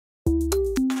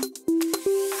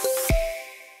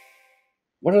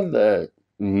what are the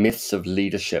myths of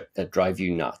leadership that drive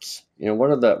you nuts?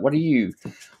 What are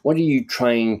you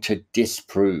trying to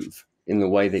disprove in the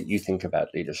way that you think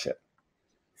about leadership?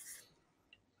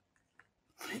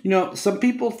 Some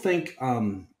people think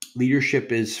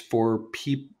leadership is for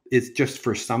people. It's just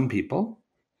for some people.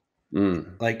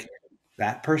 Mm, Like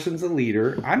that person's a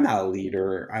leader. I'm not a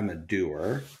leader. I'm a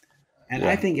doer. And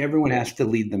I yeah, think everyone has to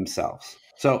lead themselves.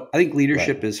 So I think right,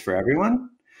 leadership is for everyone.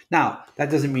 Now, that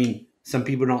doesn't mean some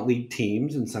people don't lead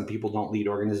teams and some people don't lead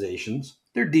organizations.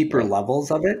 There are deeper right,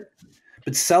 levels of it.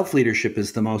 But self leadership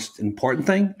is the most important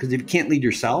thing because if you can't lead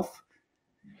yourself,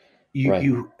 right.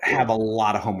 you have a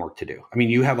lot of homework to do. I mean,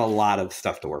 you have a lot of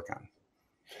stuff to work on.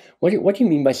 What do you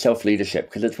mean by self leadership?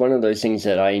 Because it's one of those things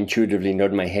that I intuitively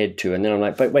nod my head to, and then I'm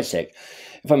like, but wait a sec.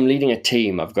 If I'm leading a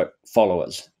team, I've got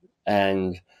followers,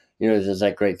 and there's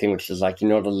that great thing which is like you're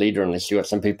not a leader unless you got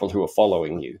some people who are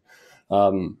following you.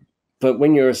 Um, but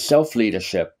when you're a self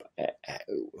leadership,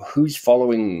 who's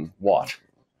following what?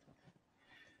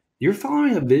 You're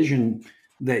following a vision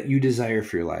that you desire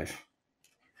for your life.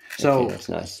 Okay, So that's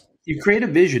nice. you create a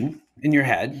vision in your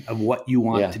head of what you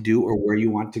want Yeah, to do or where you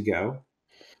want to go.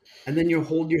 And then you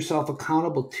hold yourself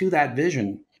accountable to that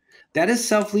vision. That is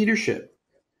self leadership.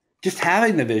 Just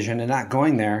having the vision and not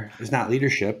going there is not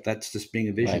leadership. That's just being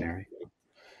a right, visionary.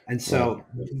 And right. so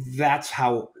that's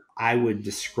how I would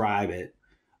describe it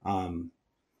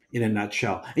in a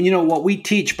nutshell. And what we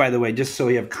teach, by the way, just so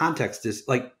you have context, is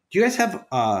like, do you guys have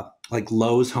like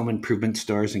Lowe's home improvement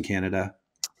stores in Canada?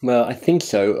 Well, I think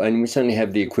so, and we certainly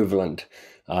have the equivalent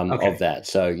of Okay. that.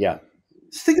 So yeah,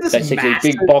 Just think of this basically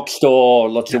big massive. box store,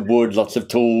 lots Yeah. of wood, lots of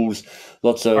tools,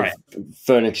 lots All right. of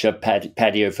furniture,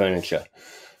 patio furniture.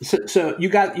 So you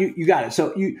got it.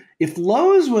 So if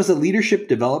Lowe's was a leadership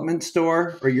development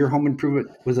store or your home improvement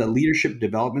was a leadership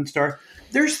development store,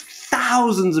 there's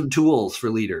thousands of tools for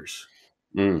leaders.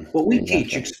 What we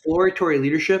teach, Exactly. exploratory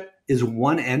leadership, is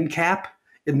one end cap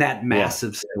in that Yeah.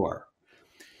 massive store.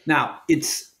 Now,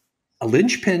 it's a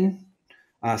linchpin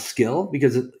skill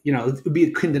because it would be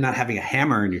akin to not having a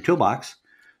hammer in your toolbox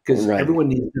because Right. everyone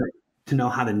needs to know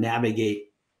how to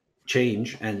navigate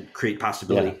change and create Yeah.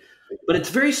 possibility. But it's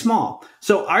very small.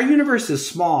 So our universe is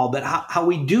small, but how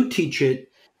we do teach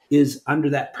it is under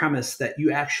that premise that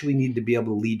you actually need to be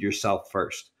able to lead yourself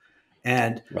first.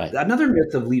 And Right. another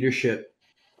myth of leadership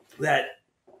that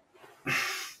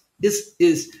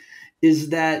is is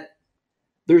that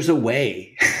there's a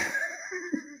way.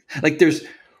 Like there's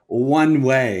one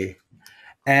way.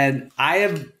 And I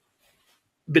have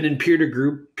been in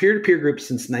peer-to-peer groups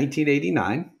since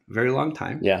 1989, a very long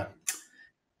time. Yeah.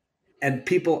 And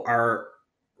people are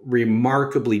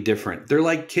remarkably different. They're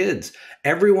like kids.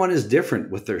 Everyone is different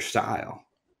with their style.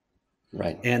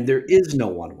 Right. And there is no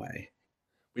one way.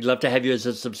 We'd love to have you as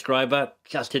a subscriber.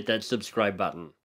 Just hit that subscribe button.